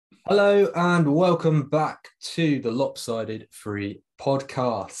Hello and welcome back to the Lopsided Free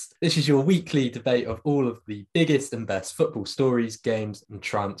podcast. This is your weekly debate of all of the biggest and best football stories, games and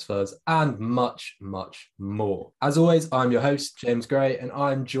transfers, and much, much more. As always, I'm your host, James Gray, and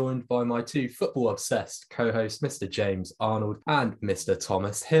I'm joined by my two football-obsessed co-hosts, Mr. James Arnold and Mr.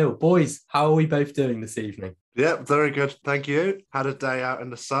 Thomas Hill. Boys, how are we both doing this evening? Yep, very good. Thank you. Had a day out in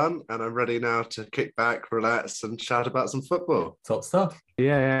the sun and I'm ready now to kick back, relax and chat about some football. Top stuff.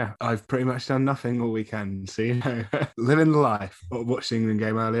 Yeah. I've pretty much done nothing all weekend. So, living the life. Watched the England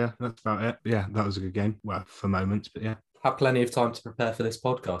game earlier. That's about it. Yeah, that was a good game. Well, for moments, but yeah. Have plenty of time to prepare for this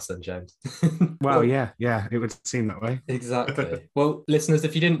podcast then, James. Well, yeah, it would seem that way. Exactly. Well, listeners,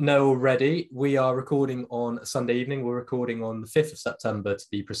 if you didn't know already, we are recording on Sunday evening. We're recording on the 5th of September to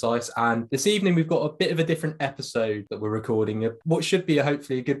be precise. And this evening, we've got a bit of a different episode that we're recording. What should be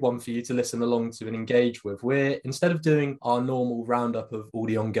hopefully a good one for you to listen along to and engage with. Instead of doing our normal roundup of all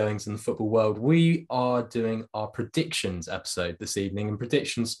the ongoings in the football world, we are doing our predictions episode this evening, and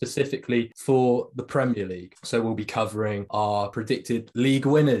predictions specifically for the Premier League. So we'll be covering our predicted league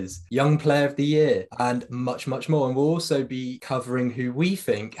winners, young player of the year, and much, much more. And we'll also be covering who we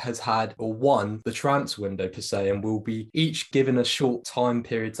think has had or won the transfer window per se, and we'll be each given a short time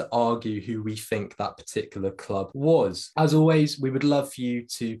period to argue who we think that particular club was. As always, we would love for you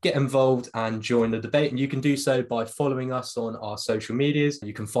to get involved and join the debate, and you can do so by following us on our social medias.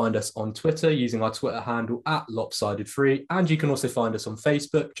 You can find us on Twitter using our Twitter handle @LopsidedFree, and you can also find us on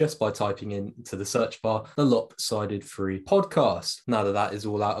Facebook just by typing into the search bar the Lopsided Free podcast. Now that is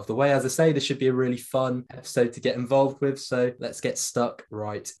all out of the way, as I say, this should be a really fun episode to get involved with, so let's get stuck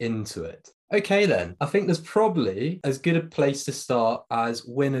right into it. Okay then, I think there's probably as good a place to start as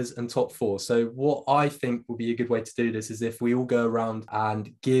winners and top four. So what I think will be a good way to do this is if we all go around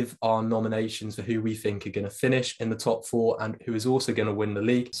and give our nominations for who we think are going to finish in the top four and who is also going to win the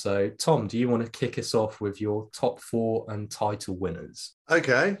league. So Tom, do you want to kick us off with your top four and title winners?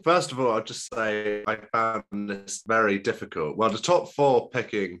 Okay, first of all, I'll just say I found this very difficult. Well, the top four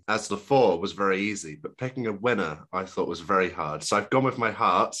picking as the four was very easy, but picking a winner I thought was very hard. So I've gone with my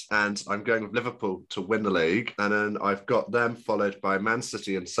heart and I'm going with Liverpool to win the league. And then I've got them followed by Man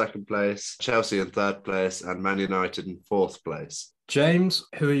City in second place, Chelsea in third place, and Man United in fourth place. James,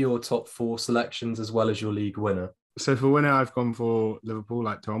 who are your top four selections as well as your league winner? So for winner, I've gone for Liverpool,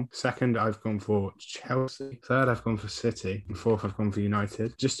 like Tom. Second, I've gone for Chelsea. Third, I've gone for City. And fourth, I've gone for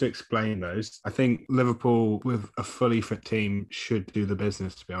United. Just to explain those, I think Liverpool with a fully fit team should do the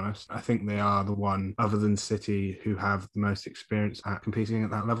business, to be honest. I think they are the one, other than City, who have the most experience at competing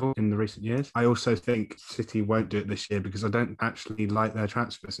at that level in the recent years. I also think City won't do it this year because I don't actually like their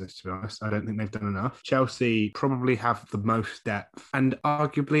transfer business, to be honest. I don't think they've done enough. Chelsea probably have the most depth and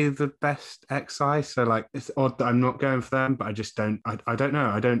arguably the best XI. So it's odd that I'm not going for them, but I just don't know.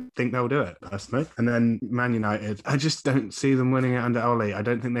 I don't think they'll do it personally. And then Man United, I just don't see them winning it under Ole. I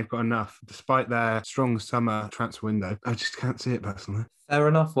don't think they've got enough, despite their strong summer transfer window. I just can't see it personally. Fair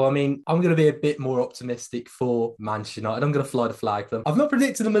enough. Well, I mean, I'm going to be a bit more optimistic for Manchester United. I'm going to fly the flag them. I've not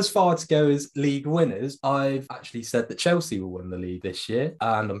predicted them as far to go as league winners. I've actually said that Chelsea will win the league this year,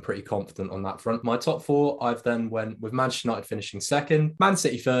 and I'm pretty confident on that front. My top four, I've then went with Manchester United finishing second, Man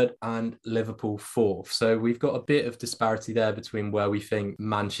City third, and Liverpool fourth. So we've got a bit of disparity there between where we think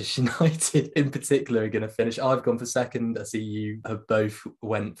Manchester United in particular are going to finish. I've gone for second. I see you have both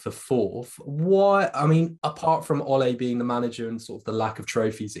went for fourth. Why? I mean, apart from Ole being the manager and sort of the lack of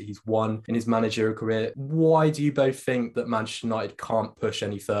trophies that he's won in his managerial career, why do you both think that Manchester United can't push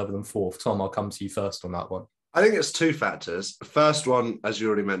any further than fourth? Tom, I'll come to you first on that one. I think it's two factors. The first one, as you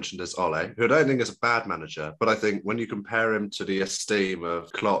already mentioned, is Ole, who I don't think is a bad manager, but I think when you compare him to the esteem of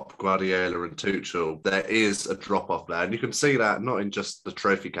Klopp, Guardiola and Tuchel, there is a drop-off there. And you can see that not in just the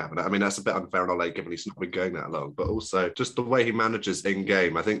trophy cabinet. I mean, that's a bit unfair on Ole, given he's not been going that long, but also just the way he manages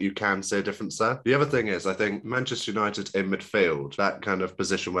in-game. I think you can see a difference there. The other thing is, I think Manchester United in midfield, that kind of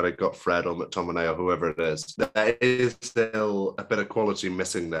position where they've got Fred or McTominay or whoever it is, there is still a bit of quality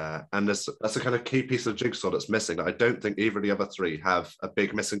missing there. And that's a kind of key piece of jigsaw that's missing. I don't think either of the other three have a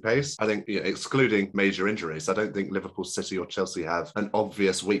big missing piece. I think, excluding major injuries, I don't think Liverpool, City or Chelsea have an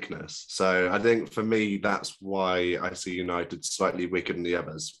obvious weakness. So I think for me, that's why I see United slightly weaker than the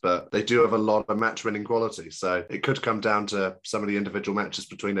others. But they do have a lot of match-winning quality. So it could come down to some of the individual matches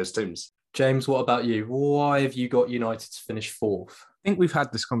between those teams. James, what about you? Why have you got United to finish fourth? I think we've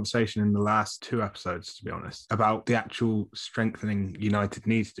had this conversation in the last 2 episodes, to be honest, about the actual strengthening United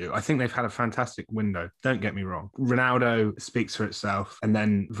need to do. I think they've had a fantastic window. Don't get me wrong. Ronaldo speaks for itself, and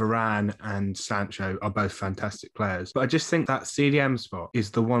then Varane and Sancho are both fantastic players. But I just think that CDM spot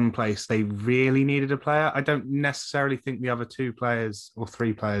is the one place they really needed a player. I don't necessarily think the other 2 players or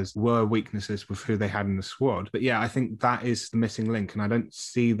 3 players were weaknesses with who they had in the squad. But yeah, I think that is the missing link, and I don't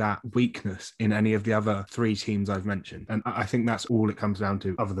see that weakness in any of the other 3 teams I've mentioned. And I think that's all it comes down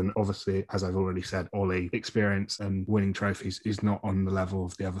to, other than obviously, as I've already said, Ollie, experience and winning trophies is not on the level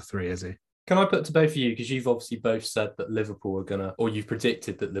of the other 3, is he? Can I put to both of you, because you've obviously both said that Liverpool are going to, or you've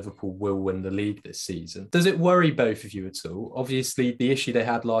predicted that Liverpool will win the league this season. Does it worry both of you at all? Obviously, the issue they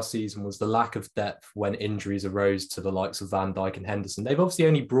had last season was the lack of depth when injuries arose to the likes of Van Dijk and Henderson. They've obviously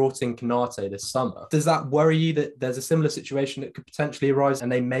only brought in Konate this summer. Does that worry you that there's a similar situation that could potentially arise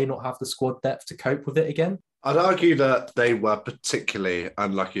and they may not have the squad depth to cope with it again? I'd argue that they were particularly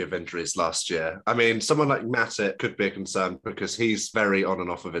unlucky of injuries last year. I mean, someone like Matip could be a concern because he's very on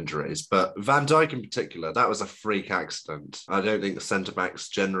and off of injuries. But Van Dijk in particular, that was a freak accident. I don't think the centre-backs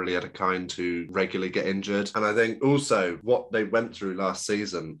generally are the kind who regularly get injured. And I think also what they went through last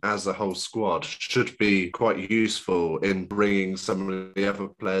season as a whole squad should be quite useful in bringing some of the other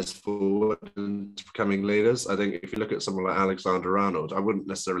players forward and becoming leaders. I think if you look at someone like Alexander-Arnold, I wouldn't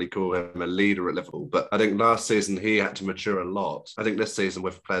necessarily call him a leader at Liverpool, but I think last season he had to mature a lot. I think this season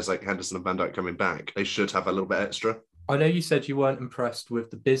with players like Henderson and Van Dijk coming back, they should have a little bit extra. I know you said you weren't impressed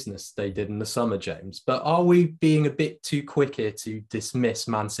with the business they did in the summer, James, but are we being a bit too quick here to dismiss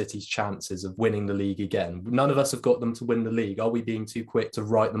Man City's chances of winning the league again? None of us have got them to win the league. Are we being too quick to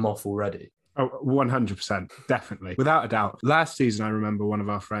write them off already? Oh, 100%, definitely. Without a doubt. Last season, I remember one of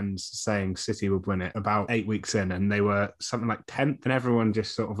our friends saying City would win it about 8 weeks in, and they were something like 10th, and everyone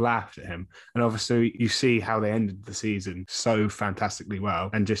just sort of laughed at him. And obviously, you see how they ended the season so fantastically well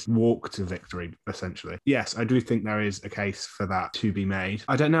and just walked to victory, essentially. Yes, I do think there is a case for that to be made.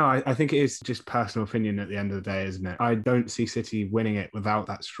 I don't know. I think it is just personal opinion at the end of the day, isn't it? I don't see City winning it without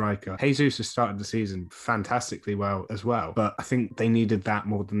that striker. Jesus has started the season fantastically well as well, but I think they needed that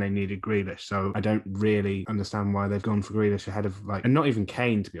more than they needed Grealish. So I don't really understand why they've gone for Grealish ahead of and not even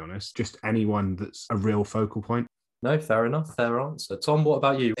Kane, to be honest, just anyone that's a real focal point. No, fair enough. Fair answer. Tom, what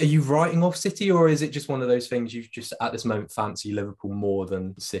about you? Are you writing off City, or is it just one of those things you just at this moment fancy Liverpool more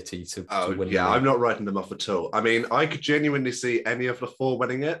than City to win? Yeah, I'm not writing them off at all. I mean, I could genuinely see any of the 4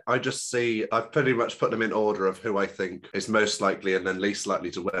 winning it. I've pretty much put them in order of who I think is most likely and then least likely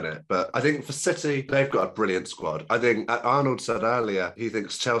to win it. But I think for City, they've got a brilliant squad. I think Arnold said earlier, he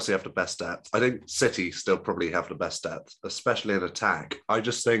thinks Chelsea have the best depth. I think City still probably have the best depth, especially in attack. I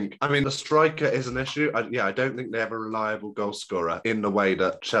just think, the striker is an issue. I don't think they have a reliable goal scorer in the way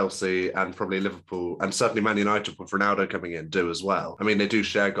that Chelsea and probably Liverpool and certainly Man United with Ronaldo coming in do as well. I mean, they do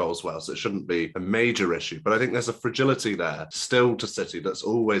share goals well, so it shouldn't be a major issue. But I think there's a fragility there still to City that's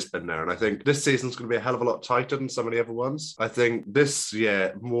always been there. And I think this season's going to be a hell of a lot tighter than some of the other ones. I think this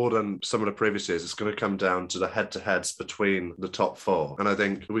year, more than some of the previous years, it's going to come down to the head-to-heads between the top 4. And I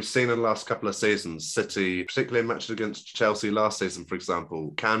think we've seen in the last couple of seasons, City, particularly in matches against Chelsea last season, for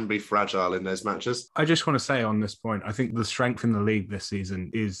example, can be fragile in those matches. I just want to say on this point, I think the strength in the league this season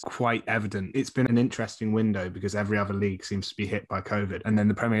is quite evident. It's been an interesting window because every other league seems to be hit by COVID. And then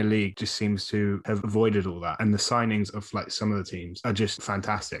the Premier League just seems to have avoided all that. And the signings of some of the teams are just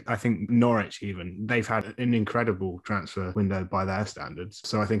fantastic. I think Norwich even, they've had an incredible transfer window by their standards.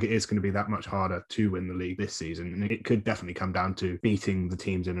 So I think it is going to be that much harder to win the league this season. And it could definitely come down to beating the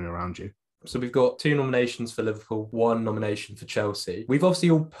teams in and around you. So we've got 2 nominations for Liverpool, 1 nomination for Chelsea. We've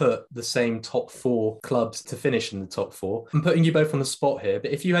obviously all put the same top 4 clubs to finish in the top 4. I'm putting you both on the spot here, but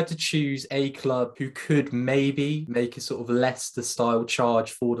if you had to choose a club who could maybe make a sort of Leicester-style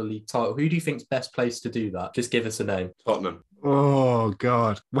charge for the league title, who do you think's best placed to do that? Just give us a name. Tottenham. Oh,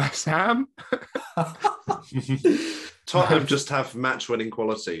 God. West Ham? Tottenham just have match-winning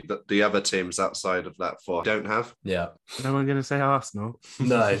quality that the other teams outside of that 4 don't have. Yeah. No one going to say Arsenal?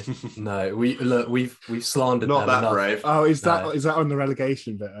 No. We've slandered Not them that enough. brave. Oh, is that on the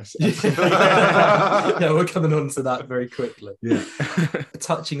relegation bit? Yeah, we're coming on to that very quickly. Yeah.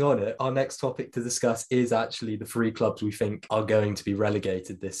 Touching on it, our next topic to discuss is actually the 3 clubs we think are going to be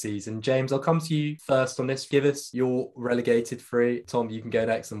relegated this season. James, I'll come to you first on this. Give us your relegated 3. Tom, you can go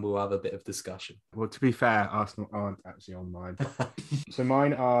next and we'll have a bit of discussion. Well, to be fair, Arsenal aren't actually actually on mine. So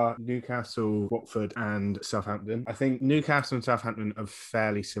mine are Newcastle, Watford, and Southampton. I think Newcastle and Southampton are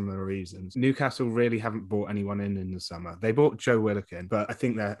fairly similar reasons. Newcastle really haven't brought anyone in the summer. They bought Joe Willock in, but I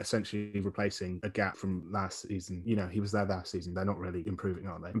think they're essentially replacing a gap from last season. You know, he was there last season. They're not really improving,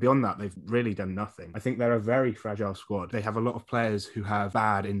 are they? And beyond that, they've really done nothing. I think they're a very fragile squad. They have a lot of players who have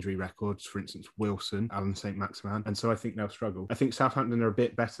bad injury records, for instance, Wilson, Alan St. Maximin, and so I think they'll struggle. I think Southampton are a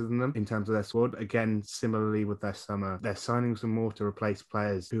bit better than them in terms of their squad. Again, similarly with their summer, they're signing some more to replace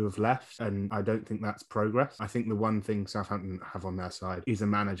players who have left, and I don't think that's progress. I think the one thing Southampton have on their side is a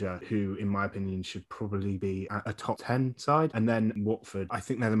manager who, in my opinion, should probably be at a top 10 side. And then Watford, I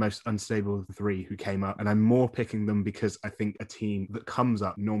think they're the most unstable of the three who came up, and I'm more picking them because I think a team that comes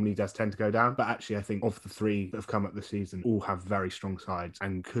up normally does tend to go down. But actually, I think of the three that have come up this season, all have very strong sides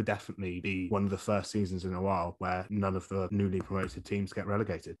and could definitely be one of the first seasons in a while where none of the newly promoted teams get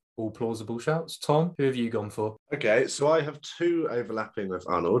relegated. All plausible shouts. Tom, who have you gone for? Okay, so I have two overlapping with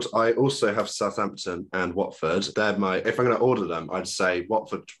Arnold. I also have Southampton and Watford. They're if I'm going to order them, I'd say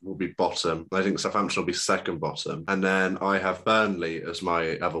Watford will be bottom. I think Southampton will be second bottom. And then I have Burnley as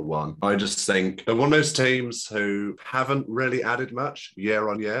my other one. I just think they're one of those teams who haven't really added much year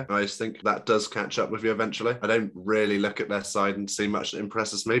on year. I just think that does catch up with you eventually. I don't really look at their side and see much that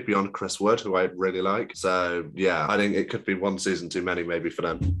impresses me beyond Chris Wood, who I really like. So yeah, I think it could be one season too many maybe for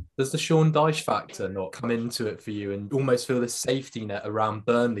them. Does the Sean Dyche factor not come into it for you and almost feel this safety net around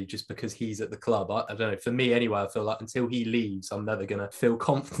Burnley just because he's at the club? I don't know. For me anyway, I feel like until he leaves, I'm never going to feel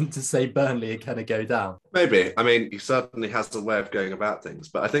confident to say Burnley are going to go down. Maybe. I mean, he certainly has a way of going about things,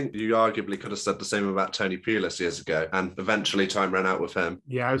 but I think you arguably could have said the same about Tony Pulis years ago, and eventually time ran out with him.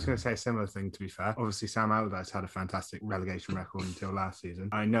 Yeah, I was going to say a similar thing, to be fair. Obviously, Sam Allardyce had a fantastic relegation record until last season.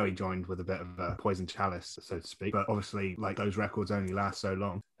 I know he joined with a bit of a poison chalice, so to speak, but obviously, like, those records only last so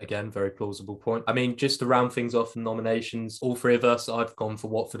long. Again, very plausible point. I mean, just to round things off in nominations, all three of us, I've gone for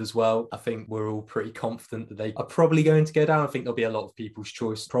Watford as well. I think we're all pretty confident that they are probably going to go down. I think there'll be a lot of people's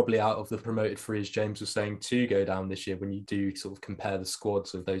choice, probably out of the promoted three, as James was saying, to go down this year when you do sort of compare the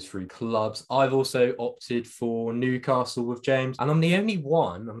squads of those three clubs. I've also opted for Newcastle with James, and I'm the only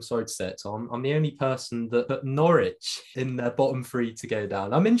one, I'm sorry to say it, Tom, I'm the only person that put Norwich in their bottom three to go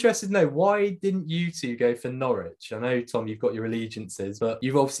down. I'm interested to know, why didn't you two go for Norwich? I know, Tom, you've got your allegiances, but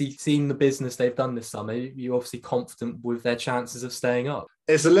you've obviously seen the business they've done this summer. You're obviously confident with their chances of staying up.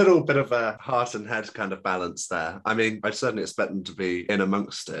 It's a little bit of a heart and head kind of balance there. I mean, I certainly expect them to be in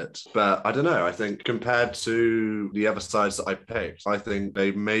amongst it, but I don't know. I think compared to the other sides that I picked, I think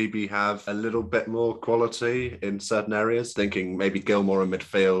they maybe have a little bit more quality in certain areas. Thinking maybe Gilmore in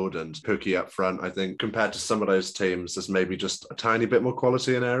midfield and Pookie up front. I think compared to some of those teams, there's maybe just a tiny bit more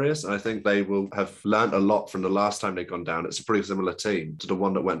quality in areas. And I think they will have learned a lot from the last time they've gone down. It's a pretty similar team to the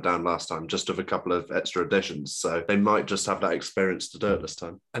one that went down last time, just with a couple of extra additions. So they might just have that experience to do it this time.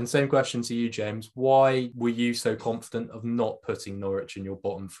 And same question to you, James. Why were you so confident of not putting Norwich in your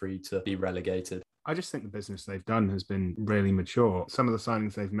bottom three to be relegated? I just think the business they've done has been really mature. Some of the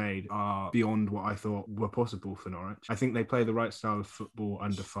signings they've made are beyond what I thought were possible for Norwich. I think they play the right style of football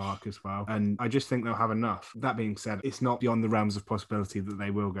under Farke as well. And I just think they'll have enough. That being said, it's not beyond the realms of possibility that they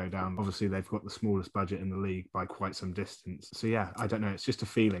will go down. Obviously, they've got the smallest budget in the league by quite some distance. So yeah, I don't know. It's just a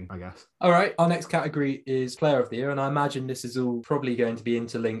feeling, I guess. All right. Our next category is Player of the Year. And I imagine this is all probably going to be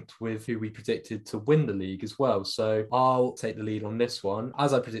interlinked with who we predicted to win the league as well. So I'll take the lead on this one.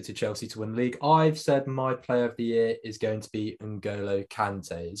 As I predicted Chelsea to win the league, I've said my Player of the Year is going to be N'Golo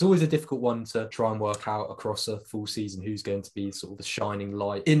Kante. It's always a difficult one to try and work out across a full season who's going to be sort of the shining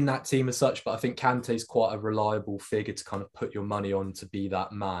light in that team as such, but I think Kante's quite a reliable figure to kind of put your money on to be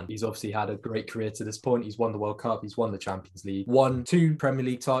that man. He's obviously had a great career to this point. He's won the World Cup, he's won the Champions League, won 2 Premier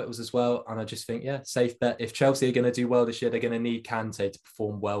League titles as well, and I just think, yeah, safe bet. If Chelsea are going to do well this year, they're going to need Kante to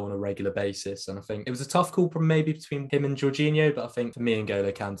perform well on a regular basis, and I think it was a tough call maybe between him and Jorginho, but I think for me,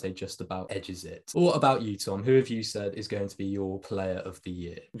 N'Golo Kante just about edges it. What about you, Tom? Who have you said is going to be your Player of the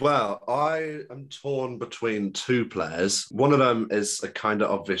Year? Well, I am torn between 2 players. One of them is a kind of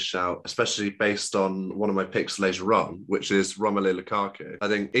obvious shout, especially based on one of my picks later on, which is Romelu Lukaku. I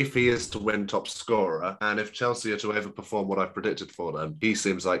think if he is to win top scorer, and if Chelsea are to overperform what I've predicted for them, he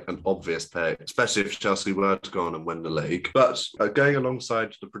seems like an obvious pick, especially if Chelsea were to go on and win the league. But going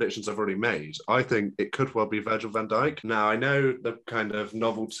alongside the predictions I've already made, I think it could well be Virgil van Dijk. Now, I know the kind of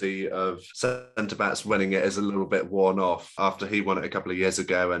novelty of centre-backs winning it is a little bit worn off after he won it a couple of years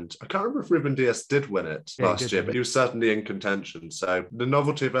ago. And I can't remember if Ruben Dias did win it last year, but he was certainly in contention. So the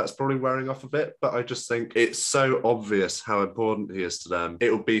novelty of that's probably wearing off a bit, but I just think it's so obvious how important he is to them.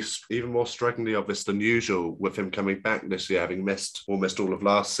 It will be even more strikingly obvious than usual with him coming back this year, having missed almost all of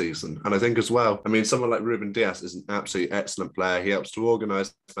last season. And I think as well, I mean, someone like Ruben Dias is an absolutely excellent player. He helps to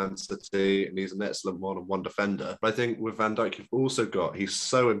organise Man City and he's an excellent one-on-one defender. But I think with Van Dijk, you've also got, he's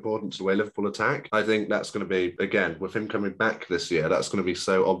so important to the way Liverpool attack. I think that's going to be, again, with him coming back this year, that's going to be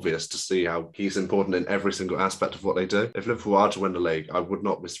so obvious to see how he's important in every single aspect of what they do. If Liverpool are to win the league, I would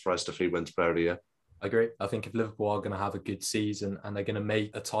not be surprised if he wins Player of the Year. I agree. I think if Liverpool are going to have a good season and they're going to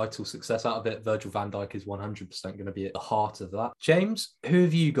make a title success out of it, Virgil van Dijk is 100% going to be at the heart of that. James, who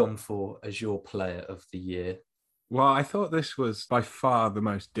have you gone for as your player of the year? Well, I thought this was by far the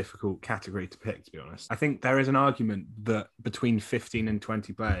most difficult category to pick, to be honest. I think there is an argument that between 15 and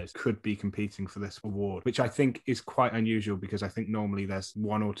 20 players could be competing for this award, which I think is quite unusual because I think normally there's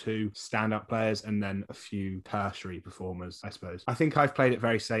one or two stand-up players and then a few tertiary performers, I suppose. I think I've played it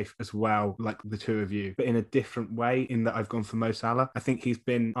very safe as well, like the two of you, but in a different way in that I've gone for Mo Salah. I think he's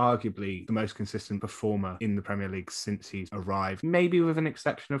been arguably the most consistent performer in the Premier League since he's arrived, maybe with an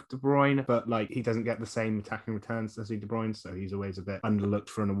exception of De Bruyne, but like he doesn't get the same attacking returns as De Bruyne, so he's always a bit underlooked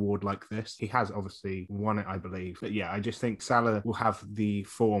for an award like this. He has obviously won it, I believe. But yeah, I just think Salah will have the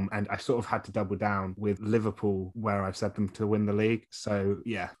form, and I sort of had to double down with Liverpool where I've said them to win the league. So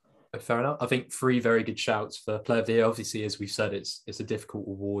yeah. Fair enough. I think three very good shouts for Player of the Year. Obviously, as we've said, it's a difficult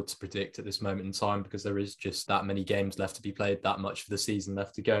award to predict at this moment in time because there is just that many games left to be played, that much of the season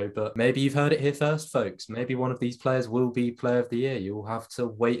left to go. But maybe you've heard it here first, folks. Maybe one of these players will be Player of the Year. You'll have to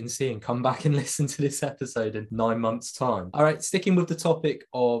wait and see and come back and listen to this episode in 9 months' time. All right, sticking with the topic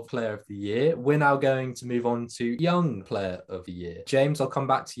of Player of the Year, we're now going to move on to Young Player of the Year. James, I'll come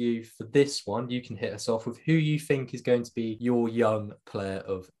back to you for this one. You can hit us off with who you think is going to be your Young Player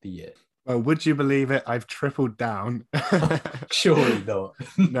of the Year. Well, would you believe it? I've tripled down. Surely not.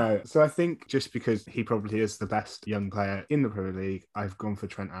 No. So I think just because he probably is the best young player in the Premier League, I've gone for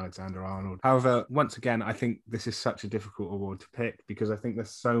Trent Alexander-Arnold. However, once again, I think this is such a difficult award to pick because I think there's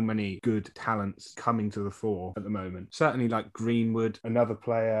so many good talents coming to the fore at the moment. Certainly like Greenwood, another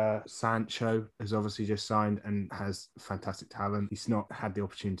player, Sancho has obviously just signed and has fantastic talent. He's not had the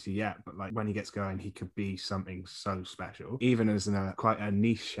opportunity yet, but like when he gets going, he could be something so special. Even as quite a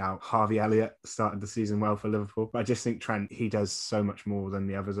niche shout, Harvey Elliott started the season well for Liverpool, but I just think Trent, he does so much more than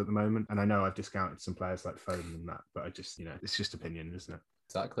the others at the moment. And I know I've discounted some players like Foden and that, but I just, it's just opinion, isn't it?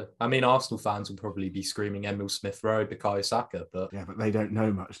 Exactly. I mean, Arsenal fans will probably be screaming Emil Smith Rowe, Bukayo Saka, but yeah, but they don't know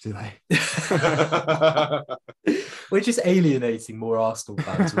much, do they? We're just alienating more Arsenal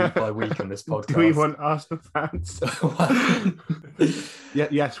fans week by week on this podcast. Do we want Arsenal fans? Yeah,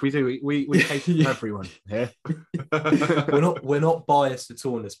 yes, we do. We hate everyone here. We're not biased at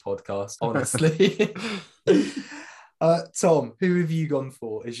all in this podcast, honestly. Tom, who have you gone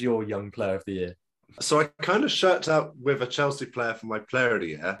for as your Young Player of the Year? So I kind of shut out with a Chelsea player for my Player of the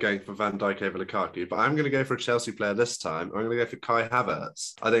Year, going for Van Dijk over Lukaku, but I'm going to go for a Chelsea player this time. I'm going to go for Kai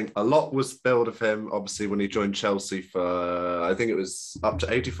Havertz. I think a lot was built of him, obviously, when he joined Chelsea for, I think it was up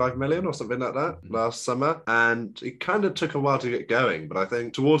to 85 million or something like that last summer. And it kind of took a while to get going, but I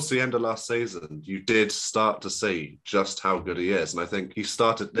think towards the end of last season, you did start to see just how good he is. And I think he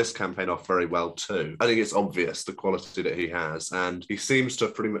started this campaign off very well too. I think it's obvious the quality that he has, and he seems to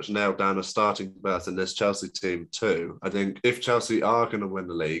have pretty much nailed down a starting berth in this Chelsea team too. I think if Chelsea are going to win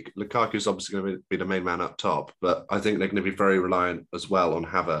the league, Lukaku's obviously going to be the main man up top, but I think they're going to be very reliant as well on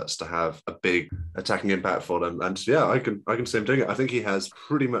Havertz to have a big attacking impact for them. And yeah, I can see him doing it. I think he has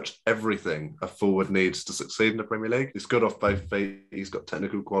pretty much everything a forward needs to succeed in the Premier League. He's good off both feet. He's got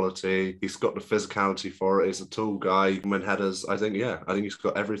technical quality. He's got the physicality for it. He's a tall guy. When headers, I think he's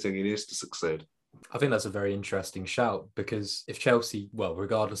got everything he needs to succeed. I think that's a very interesting shout because if Chelsea, well,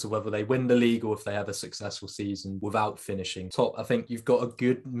 regardless of whether they win the league or if they have a successful season without finishing top, I think you've got a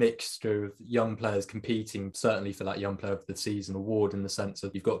good mixture of young players competing certainly for that Young Player of the Season award, in the sense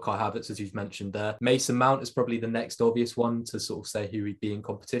of you've got Kai Havertz, as you've mentioned there. Mason Mount is probably the next obvious one to sort of say who he'd be in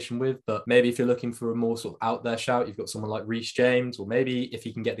competition with. But maybe if you're looking for a more sort of out there shout, you've got someone like Reece James, or maybe if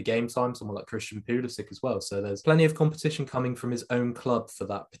he can get the game time, someone like Christian Pulisic as well. So there's plenty of competition coming from his own club for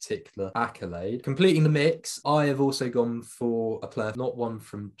that particular accolade. completing the mix, I have also gone for a player, not one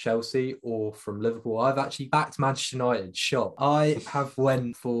from Chelsea or from Liverpool. I've actually backed Manchester United shop. I have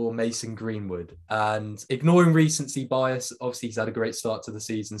went for Mason Greenwood, and ignoring recency bias, obviously he's had a great start to the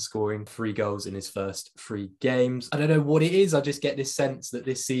season, scoring 3 goals in his first 3 games. I don't know what it is. I just get this sense that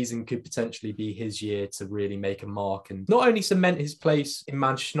this season could potentially be his year to really make a mark and not only cement his place in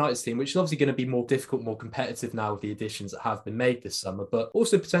Manchester United's team, which is obviously going to be more difficult, more competitive now with the additions that have been made this summer, but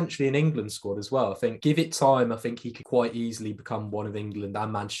also potentially an England squad as well. I think give it time, I think he could quite easily become one of England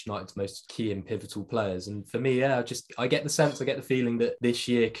and Manchester United's most key and pivotal players. And for me, yeah, I get the feeling that this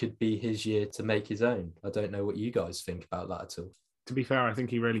year could be his year to make his own. I don't know what you guys think about that at all. To be fair, I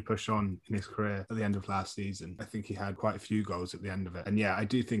think he really pushed on in his career at the end of last season. I think he had quite a few goals at the end of it. And yeah, I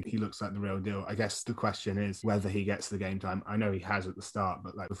do think he looks like the real deal. I guess the question is whether he gets the game time. I know he has at the start,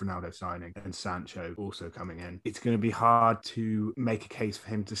 but like with Ronaldo signing and Sancho also coming in, it's going to be hard to make a case for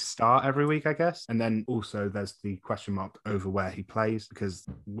him to start every week, I guess. And then also there's the question mark over where he plays, because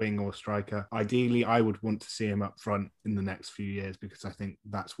wing or striker. Ideally, I would want to see him up front in the next few years because I think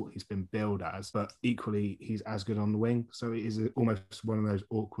that's what he's been billed as. But equally, he's as good on the wing. So it is almost one of those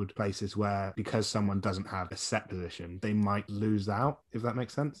awkward places where because someone doesn't have a set position, they might lose out, if that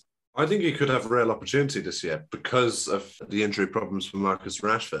makes sense. I think he could have a real opportunity this year because of the injury problems for Marcus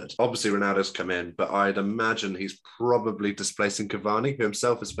Rashford. Obviously, Ronaldo's come in, but I'd imagine he's probably displacing Cavani, who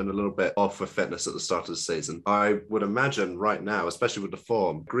himself has been a little bit off with fitness at the start of the season. I would imagine right now, especially with the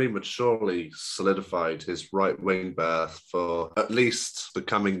form, Greenwood surely solidified his right wing berth for at least the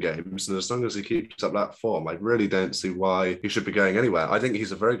coming games. And as long as he keeps up that form, I really don't see why he should be going anywhere. I think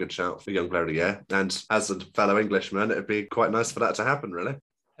he's a very good shout for Young Player of the Year. And as a fellow Englishman, it'd be quite nice for that to happen, really.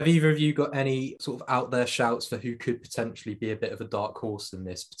 Have either of you got any sort of out there shouts for who could potentially be a bit of a dark horse in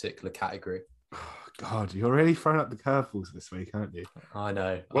this particular category? God, you're really throwing up the curveballs this week, aren't you? I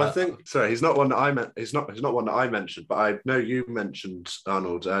know. Well, I think he's not one that I meant. He's not one that I mentioned, but I know you mentioned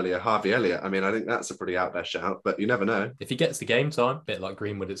Arnold earlier. Harvey Elliott. I mean, I think that's a pretty out there shout, but you never know. If he gets the game time, a bit like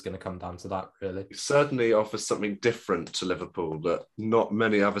Greenwood, it's going to come down to that, really. He certainly offers something different to Liverpool that not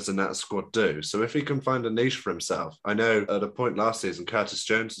many others in that squad do. So if he can find a niche for himself, I know at a point last season, Curtis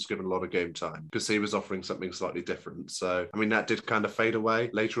Jones was given a lot of game time because he was offering something slightly different. So I mean, that did kind of fade away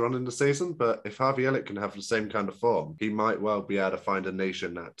later on in the season. But if Harvey Elliott can have the same kind of form, he might well be able to find a niche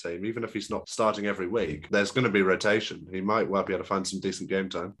in that team. Even if he's not starting every week, there's going to be rotation. He might well be able to find some decent game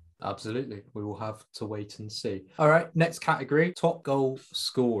time. Absolutely. We will have to wait and see. All right, next category, top goal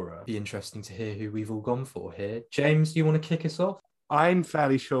scorer. Be interesting to hear who we've all gone for here. James, do you want to kick us off? I'm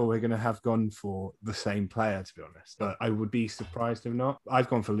fairly sure we're going to have gone for the same player, to be honest, but I would be surprised if not. I've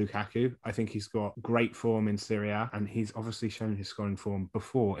gone for Lukaku. I think he's got great form in Serie A, and he's obviously shown his scoring form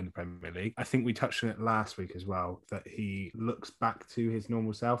before in the Premier League. I think we touched on it last week as well, that he looks back to his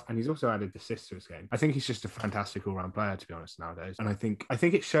normal self, and he's also added assists to his game. I think he's just a fantastic all-round player, to be honest, nowadays. And I think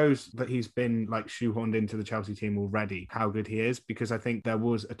it shows that he's been like shoehorned into the Chelsea team already, how good he is, because I think there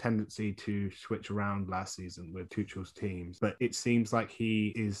was a tendency to switch around last season with Tuchel's teams, but it seems like he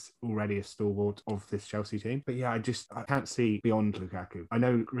is already a stalwart of this Chelsea team. But yeah, I can't see beyond Lukaku. I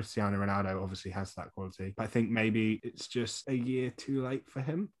know Cristiano Ronaldo obviously has that quality, but I think maybe it's just a year too late for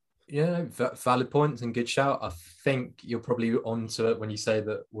him. Yeah, valid points and good shout. I think you're probably onto it when you say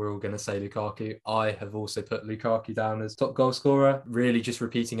that we're all going to say Lukaku. I have also put Lukaku down as top goal scorer, really just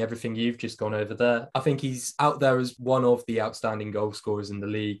repeating everything you've just gone over there. I think he's out there as one of the outstanding goal scorers in the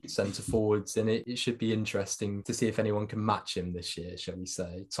league, centre forwards, and it should be interesting to see if anyone can match him this year, shall we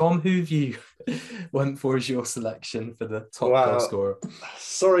say. Tom, who have you went for as your selection for the top goal scorer?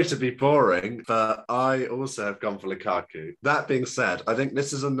 Sorry to be boring, but I also have gone for Lukaku. That being said, I think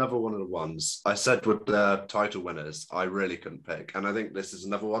this is another one of the ones I said with the title winners I really couldn't pick, and I think this is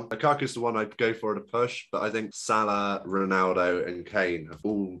another one. Lukaku's the one I'd go for at a push, but I think Salah, Ronaldo and Kane have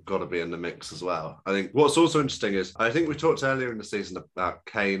all got to be in the mix as well. I think what's also interesting is I think we talked earlier in the season about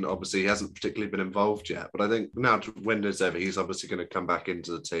Kane. Obviously he hasn't particularly been involved yet, but I think now the window's over, he's obviously going to come back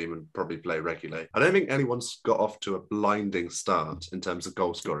into the team and probably play regularly. I don't think anyone's got off to a blinding start in terms of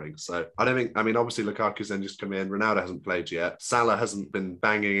goal scoring, so I mean obviously Lukaku's then just come in, Ronaldo hasn't played yet, Salah hasn't been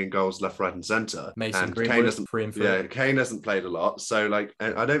banging in goals left, right and centre. Mason Greenwood, Kane hasn't played a lot. So like,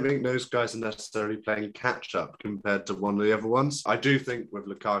 I don't think those guys are necessarily playing catch up compared to one of the other ones. I do think with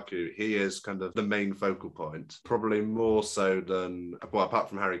Lukaku, he is kind of the main focal point, probably more so than, well, apart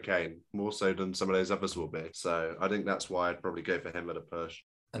from Harry Kane, more so than some of those others will be. So I think that's why I'd probably go for him at a push.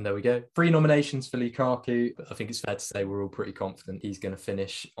 And there we go. 3 nominations for Lukaku. I think it's fair to say we're all pretty confident he's going to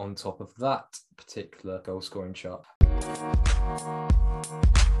finish on top of that particular goal scoring chart.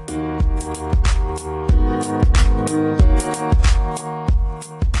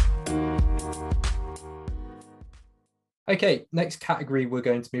 Okay, next category we're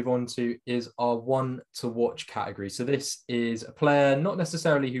going to move on to is our one to watch category. So this is a player, not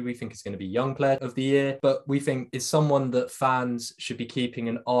necessarily who we think is going to be young player of the year, but we think is someone that fans should be keeping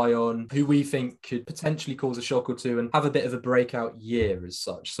an eye on, who we think could potentially cause a shock or two and have a bit of a breakout year as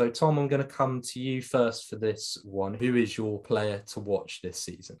such. So Tom, I'm going to come to you first for this one. Who is your player to watch this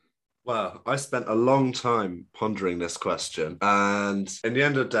season? Well, I spent a long time pondering this question, and in the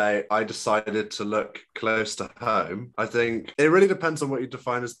end of the day, I decided to look close to home. I think it really depends on what you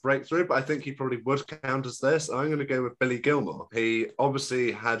define as breakthrough, but I think he probably would count as this. I'm going to go with Billy Gilmour. He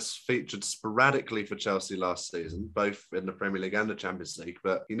obviously has featured sporadically for Chelsea last season, both in the Premier League and the Champions League,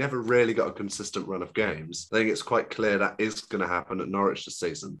 but he never really got a consistent run of games. I think it's quite clear that is going to happen at Norwich this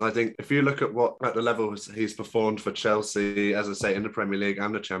season. I think if you look at the level he's performed for Chelsea, as I say, in the Premier League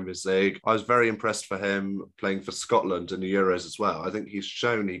and the Champions League, I was very impressed for him playing for Scotland in the Euros as well. I think he's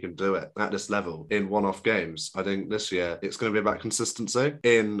shown he can do it at this level in one-off games. I think this year it's going to be about consistency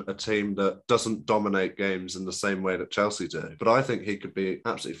in a team that doesn't dominate games in the same way that Chelsea do. But I think he could be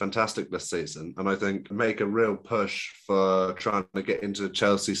absolutely fantastic this season, and I think make a real push for trying to get into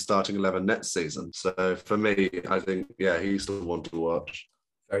Chelsea's starting 11 next season. So for me, I think, he's the one to watch.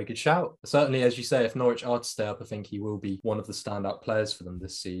 Very good shout. Certainly, as you say, if Norwich are to stay up, I think he will be one of the standout players for them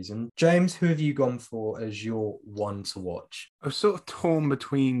this season. James, who have you gone for as your one to watch? I was sort of torn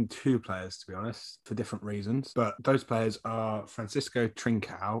between two players, to be honest, for different reasons. But those players are Francisco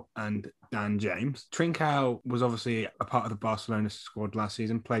Trincao and Dan James. Trincao was obviously a part of the Barcelona squad last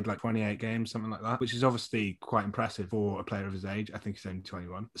season, played like 28 games, something like that, which is obviously quite impressive for a player of his age. I think he's only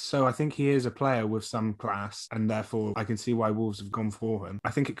 21. So I think he is a player with some class, and therefore I can see why Wolves have gone for him.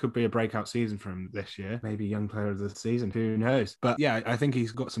 I think it could be a breakout season for him this year, maybe young player of the season, who knows? But yeah, I think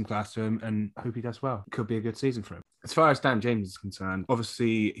he's got some class to him and I hope he does well. It could be a good season for him. As far as Dan James is concerned,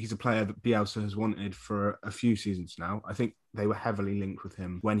 obviously he's a player that Bielsa has wanted for a few seasons now. I think they were heavily linked with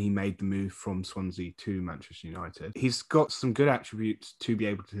him when he made the move from Swansea to Manchester United. He's got some good attributes to be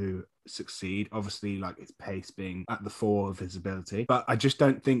able to succeed, obviously like his pace being at the fore of his ability, but I just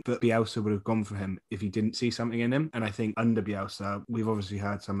don't think that Bielsa would have gone for him if he didn't see something in him. And I think under Bielsa, we've obviously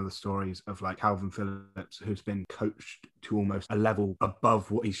heard some of the stories of like Calvin Phillips, who's been coached to almost a level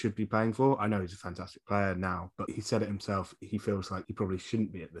above what he should be playing for. I know he's a fantastic player now, but he said it himself, he feels like he probably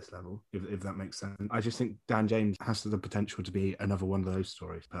shouldn't be at this level, if that makes sense. I just think Dan James has the potential to be another one of those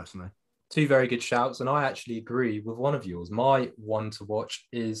stories, personally. Two very good shouts, and I actually agree with one of yours. My one to watch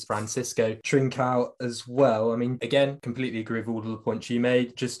is Francisco Trincao as well. I mean, again, completely agree with all of the points you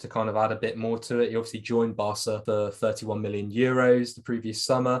made. Just to kind of add a bit more to it, he obviously joined Barca for 31 million euros the previous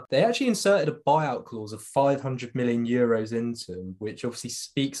summer. They actually inserted a buyout clause of 500 million euros into him, which obviously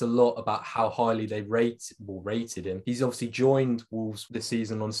speaks a lot about how highly they rated him. He's obviously joined Wolves this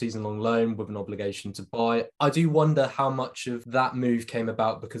season on season-long loan with an obligation to buy. I do wonder how much of that move came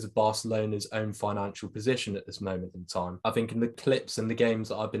about because of Barcelona's own financial position at this moment in time. I think in the clips and the games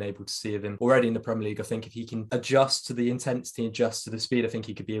that I've been able to see of him already in the Premier League, I think if he can adjust to the intensity, adjust to the speed, I think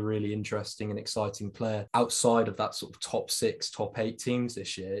he could be a really interesting and exciting player outside of that sort of top 6, top 8 teams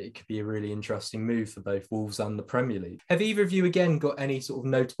this year. It could be a really interesting move for both Wolves and the Premier League. Have either of you again got any sort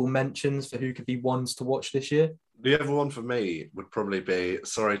of notable mentions for who could be ones to watch this year? The other one for me would probably be,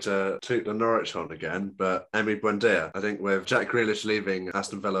 sorry to toot the Norwich horn again, but Emi Buendia. I think with Jack Grealish leaving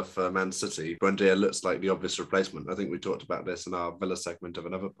Aston Villa for Man City, Buendia looks like the obvious replacement. I think we talked about this in our Villa segment of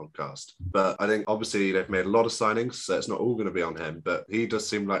another podcast. But I think obviously they've made a lot of signings, so it's not all going to be on him, but he does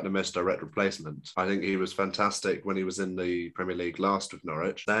seem like the most direct replacement. I think he was fantastic when he was in the Premier League last with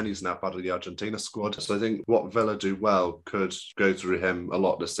Norwich. Then he's now part of the Argentina squad. So I think what Villa do well could go through him a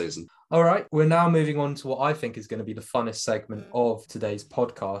lot this season. All right, we're now moving on to what I think is going to be the funnest segment of today's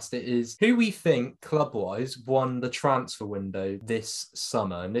podcast. It is who we think club-wise won the transfer window this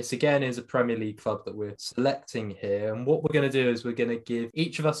summer. And this again is a Premier League club that we're selecting here. And what we're going to do is we're going to give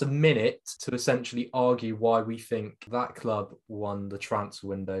each of us a minute to essentially argue why we think that club won the transfer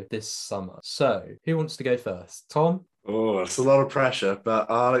window this summer. So who wants to go first? Tom? Oh, it's a lot of pressure, but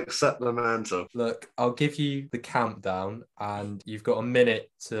I'll accept the mantle. Look, I'll give you the countdown and you've got a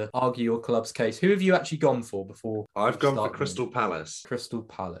minute to argue your club's case. Who have you actually gone for before? I've gone for Crystal Palace. Crystal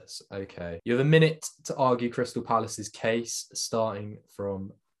Palace, okay. You have a minute to argue Crystal Palace's case starting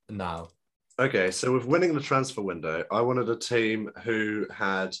from now. Okay, so with winning the transfer window, I wanted a team who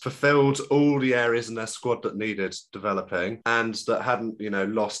had fulfilled all the areas in their squad that needed developing and that hadn't,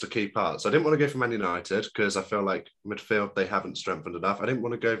 lost a key part. So I didn't want to go for Man United because I feel like midfield they haven't strengthened enough. I didn't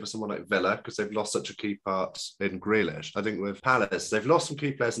want to go for someone like Villa because they've lost such a key part in Grealish. I think with Palace, they've lost some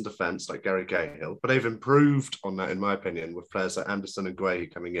key players in defence like Gary Cahill, but they've improved on that, in my opinion, with players like Anderson and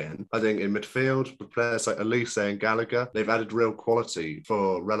Guehi coming in. I think in midfield, with players like Elise and Gallagher, they've added real quality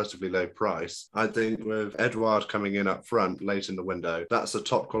for relatively low price. I think with Edouard coming in up front late in the window, that's a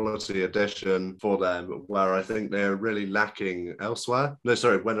top quality addition for them, where I think they're really lacking elsewhere. No,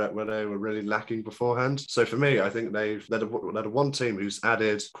 sorry, when they were really lacking beforehand. So for me, I think they're one team who's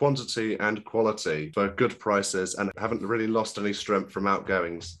added quantity and quality for good prices and haven't really lost any strength from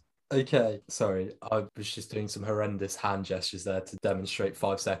outgoings. Okay, sorry. I was just doing some horrendous hand gestures there to demonstrate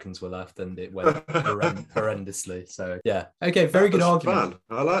 5 seconds were left and it went horrendously. So, yeah. Okay, very good argument.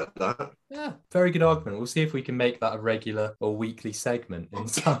 Fun. I like that. Yeah, very good argument. We'll see if we can make that a regular or weekly segment in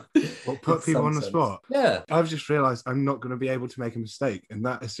some. Well, put people on the spot. Yeah. I've just realised I'm not going to be able to make a mistake, and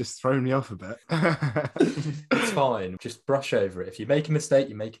that has just thrown me off a bit. It's fine. Just brush over it. If you make a mistake,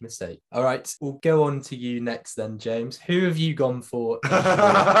 you make a mistake. All right, we'll go on to you next then, James. Who have you gone for?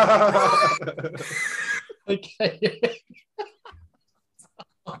 Okay.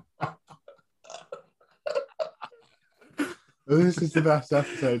 This is the best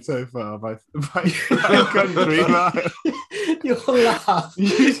episode so far by country mile. Your laugh.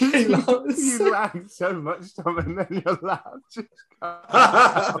 You laughed so much, Tom, and then your laugh just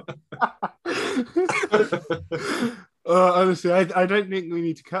honestly, I don't think we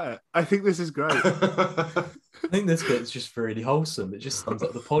need to cut it. I think this is great. I think this bit is just really wholesome. It just sums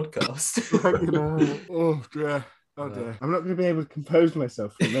up the podcast. Oh, dear. Oh dear. I'm not going to be able to compose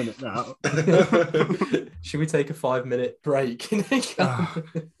myself for a minute now. Should we take a 5-minute break?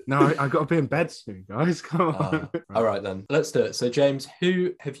 No, I've got to be in bed soon, guys. Come on. All right, then. Let's do it. So, James,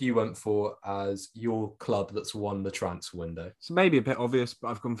 who have you went for as your club that's won the transfer window? It's maybe a bit obvious, but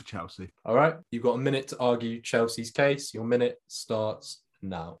I've gone for Chelsea. All right. You've got a minute to argue Chelsea's case. Your minute starts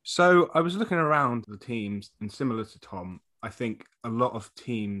now. So I was looking around the teams, and similar to Tom, I think a lot of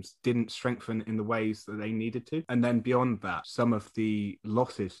teams didn't strengthen in the ways that they needed to. And then beyond that, some of the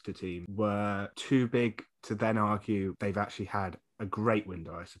losses to teams were too big to then argue they've actually had a great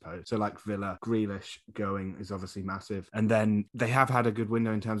window, I suppose. So like Villa, Grealish going is obviously massive. And then they have had a good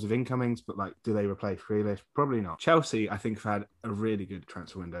window in terms of incomings, but like, do they replace Grealish? Probably not. Chelsea, I think, have had a really good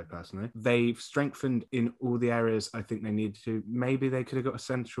transfer window, personally. They've strengthened in all the areas I think they needed to. Maybe they could have got a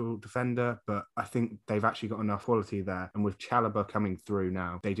central defender, but I think they've actually got enough quality there. And with Chalobah coming through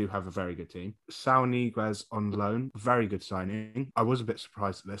now, they do have a very good team. Saul Niguez on loan, very good signing. I was a bit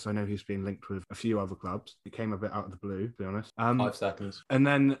surprised at this. I know he's been linked with a few other clubs. It came a bit out of the blue, to be honest. 5 seconds. And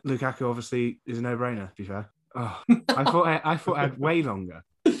then Lukaku obviously is a no-brainer, to be fair. Oh, I thought I had way longer.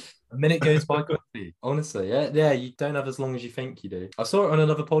 A minute goes by quickly. Honestly, yeah, you don't have as long as you think you do. I saw it on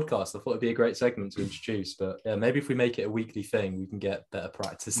another podcast. I thought it'd be a great segment to introduce, but yeah, maybe if we make it a weekly thing, we can get better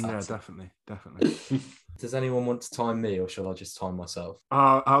practice. Yeah, definitely. Does anyone want to time me, or shall I just time myself?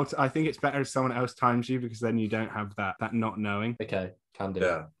 I think it's better if someone else times you, because then you don't have that not knowing. Okay, can do.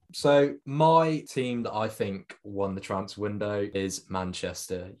 Yeah. So my team that I think won the transfer window is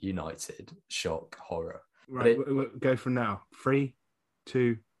Manchester United. Shock, horror. Right, we'll go from now. 3,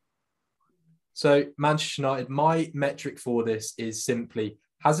 2. So Manchester United, my metric for this is simply,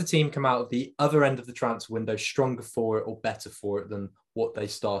 has a team come out of the other end of the transfer window stronger for it or better for it than what they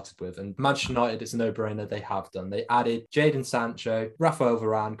started with? And Manchester United, it's a no-brainer. They have done. They added Jadon Sancho, Rafael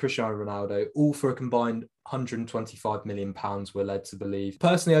Varane, Cristiano Ronaldo, all for a combined £125 million, we're led to believe.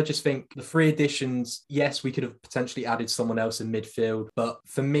 Personally, I just think the 3 additions, yes, we could have potentially added someone else in midfield, but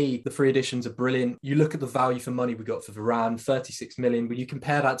for me, the 3 additions are brilliant. You look at the value for money we got for Varane, 36 million. When you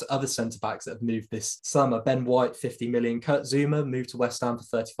compare that to other centre-backs that have moved this summer, Ben White, 50 million, Kurt Zouma moved to West Ham for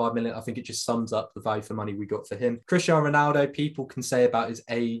 35 million. I think it just sums up the value for money we got for him. Cristiano Ronaldo, people can say about his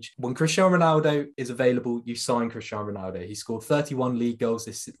age. When Cristiano Ronaldo is available, you sign Cristiano Ronaldo. He scored 31 league goals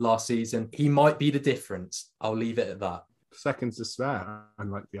this last season. He might be the difference. I'll leave it at that. Seconds to spare,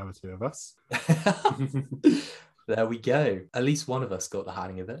 unlike the other 2 of us. There we go. At least one of us got the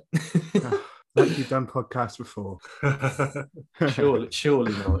hang of it. Like you've done podcasts before.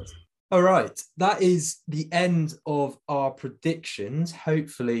 Surely not. All right, that is the end of our predictions.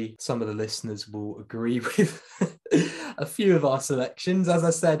 Hopefully, some of the listeners will agree with a few of our selections. As I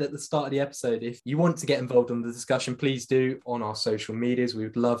said at the start of the episode, if you want to get involved in the discussion, please do on our social medias. We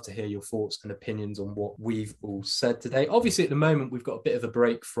would love to hear your thoughts and opinions on what we've all said today. Obviously, at the moment, we've got a bit of a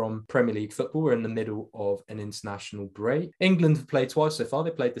break from Premier League football. We're in the middle of an international break. England have played twice so far.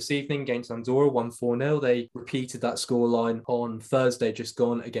 They played this evening against Andorra, won 4-0. They repeated that scoreline on Thursday just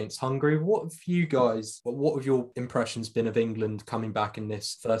gone against Hungary. What have your impressions been of England coming back in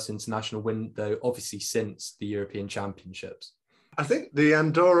this first international window, obviously since the European Championships? I think the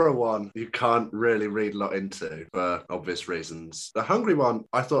Andorra one, you can't really read a lot into for obvious reasons. The Hungary one,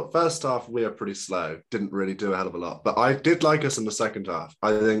 I thought first half we were pretty slow, didn't really do a hell of a lot, but I did like us in the second half.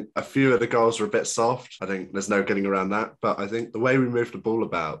 I think a few of the goals were a bit soft. I think there's no getting around that, but I think the way we moved the ball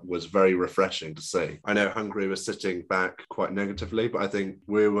about was very refreshing to see. I know Hungary was sitting back quite negatively, but I think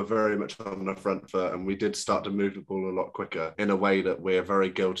we were very much on the front foot and we did start to move the ball a lot quicker in a way that we're very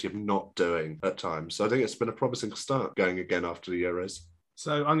guilty of not doing at times. So I think it's been a promising start going again after the Euros.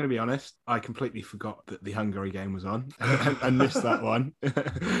 So I'm going to be honest, I completely forgot that the Hungary game was on and missed that one.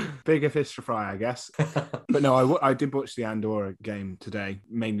 Bigger fish to fry, I guess. But no, I did watch the Andorra game today,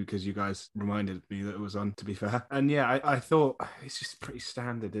 mainly because you guys reminded me that it was on, to be fair. And yeah, I thought it's just pretty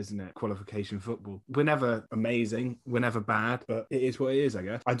standard, isn't it? Qualification football. We're never amazing, we're never bad, but it is what it is, I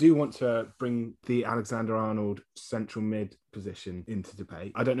guess. I do want to bring the Alexander-Arnold central mid position into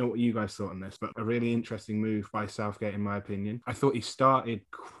debate. I don't know what you guys thought on this, but a really interesting move by Southgate, in my opinion. I thought he started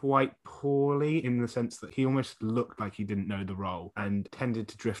quite poorly in the sense that he almost looked like he didn't know the role and tended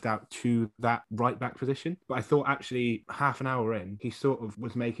to drift out to that right back position. But I thought actually half an hour in, he sort of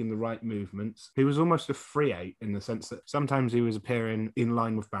was making the right movements. He was almost a free eight in the sense that sometimes he was appearing in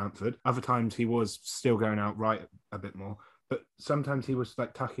line with Bamford. Other times he was still going out right a bit more. But sometimes he was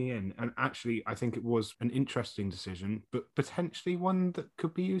like tucking in. And actually, I think it was an interesting decision, but potentially one that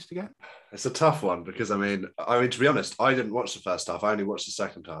could be used again. It's a tough one because, I mean, to be honest, I didn't watch the first half. I only watched the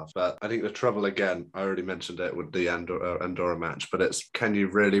second half. But I think the trouble, again, I already mentioned it with the Andorra match, but it's, can you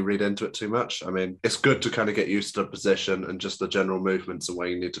really read into it too much? I mean, it's good to kind of get used to the position and just the general movements and where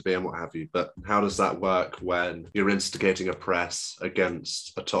you need to be and what have you. But how does that work when you're instigating a press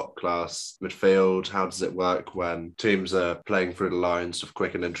against a top-class midfield? How does it work when teams are playing through the lines of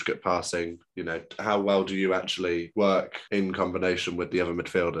quick and intricate passing? You know, how well do you actually work in combination with the other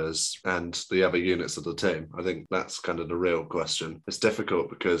midfielders and the other units of the team? I think that's kind of the real question. It's difficult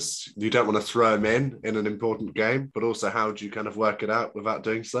because you don't want to throw them in an important game, but also how do you kind of work it out without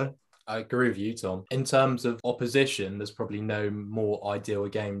doing so? I agree with you, Tom. In terms of opposition, there's probably no more ideal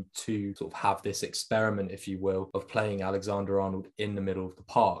game to sort of have this experiment, if you will, of playing Alexander-Arnold in the middle of the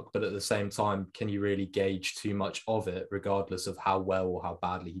park. But at the same time, can you really gauge too much of it, regardless of how well or how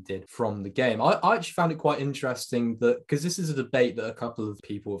badly he did from the game? I actually found it quite interesting that, because this is a debate that a couple of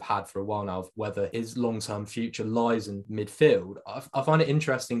people have had for a while now, of whether his long-term future lies in midfield. I find it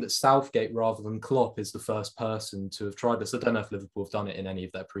interesting that Southgate, rather than Klopp, is the first person to have tried this. I don't know if Liverpool have done it in any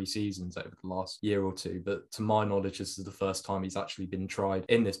of their pre-seasons over the last year or two, but to my knowledge, this is the first time he's actually been tried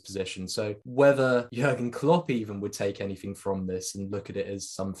in this position. So whether Jurgen Klopp even would take anything from this and look at it as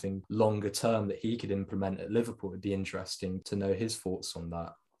something longer term that he could implement at Liverpool, would be interesting to know his thoughts on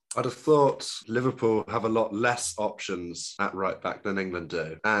that. I'd have thought Liverpool have a lot less options at right back than England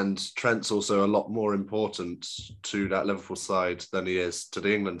do. And Trent's also a lot more important to that Liverpool side than he is to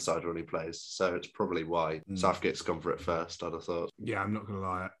the England side when he plays. So it's probably why Southgate's gone for it first, I'd have thought. Yeah, I'm not going to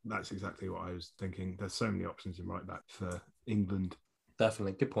lie. That's exactly what I was thinking. There's so many options in right back for England.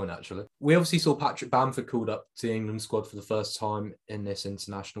 Definitely. Good point, actually. We obviously saw Patrick Bamford called up to the England squad for the first time in this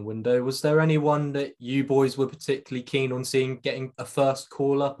international window. Was there anyone that you boys were particularly keen on seeing getting a first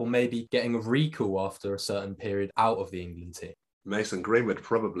call up or maybe getting a recall after a certain period out of the England team? Mason Greenwood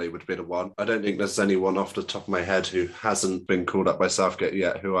probably would be the one. I don't think there's anyone off the top of my head who hasn't been called up by Southgate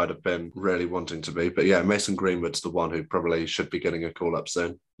yet who I'd have been really wanting to be. But yeah, Mason Greenwood's the one who probably should be getting a call up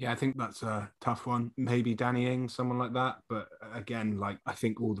soon. Yeah, I think that's a tough one. Maybe Danny Ings, someone like that. But again, like, I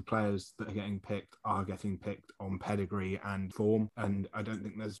think all the players that are getting picked on pedigree and form. And I don't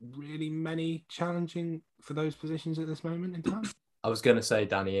think there's really many challenging for those positions at this moment in time. I was going to say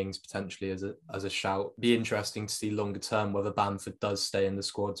Danny Ings potentially as a shout. Be interesting to see longer term whether Bamford does stay in the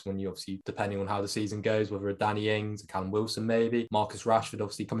squads when you obviously, depending on how the season goes, whether a Danny Ings, a Callum Wilson maybe. Marcus Rashford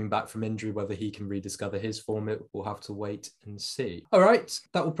obviously coming back from injury, whether he can rediscover his form, we'll have to wait and see. All right,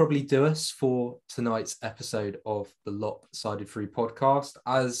 that will probably do us for tonight's episode of the Lopsided Free podcast.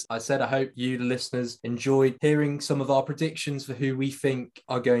 As I said, I hope you, the listeners, enjoyed hearing some of our predictions for who we think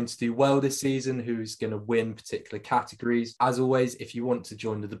are going to do well this season, who's going to win particular categories. As always, always, if you want to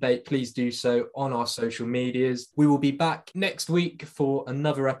join the debate, please do so on our social medias. We will be back next week for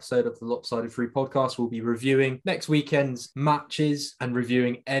another episode of the Lopsided Free podcast. We'll be reviewing next weekend's matches and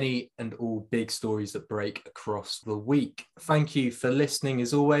reviewing any and all big stories that break across the week. Thank you for listening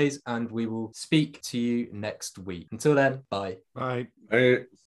as always, and we will speak to you next week. Until then, bye. Bye. Hey.